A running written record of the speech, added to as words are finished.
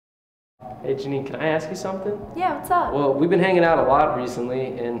Hey Janine, can I ask you something? Yeah, what's up? Well, we've been hanging out a lot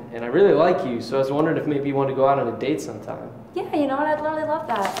recently, and I really like you, so I was wondering if maybe you want to go out on a date sometime. Yeah, you know what? I'd really love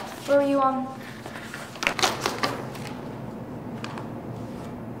that. Where were you,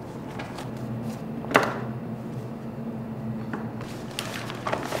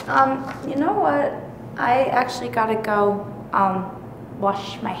 you know what? I actually gotta go,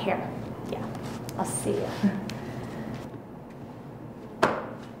 wash my hair. Yeah, I'll see you.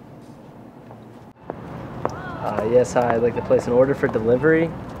 Yes, hi, I'd like to place an order for delivery.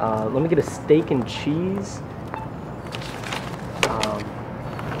 Let me get a steak and cheese.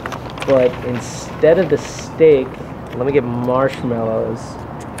 But instead of the steak, let me get marshmallows.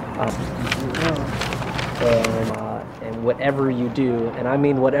 And whatever you do, and I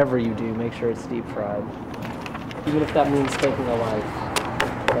mean whatever you do, make sure it's deep fried. Even if that means taking a life,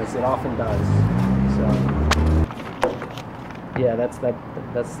 because it often does. So, yeah, that's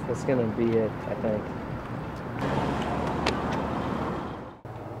gonna be it, I think.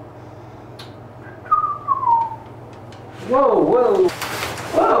 Whoa, whoa,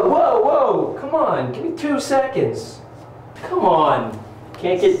 whoa, whoa, whoa! Come on, give me 2 seconds. Come on,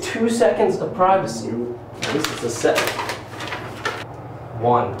 can't get 2 seconds of privacy. This is a set.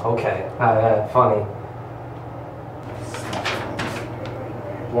 1, okay. Funny.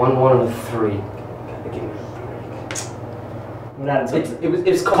 1, 1, and a 3. Gotta give me a break.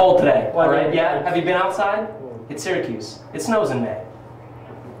 It was cold today. All right. Yeah. Have you been outside? It's Syracuse. It snows in May.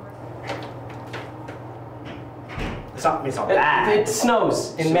 It's not bad. It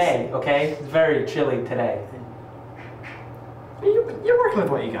snows in May. Okay. It's very chilly today. You're working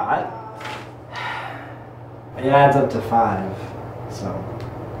with what you got. It adds up to 5, so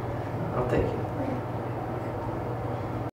I'll take it.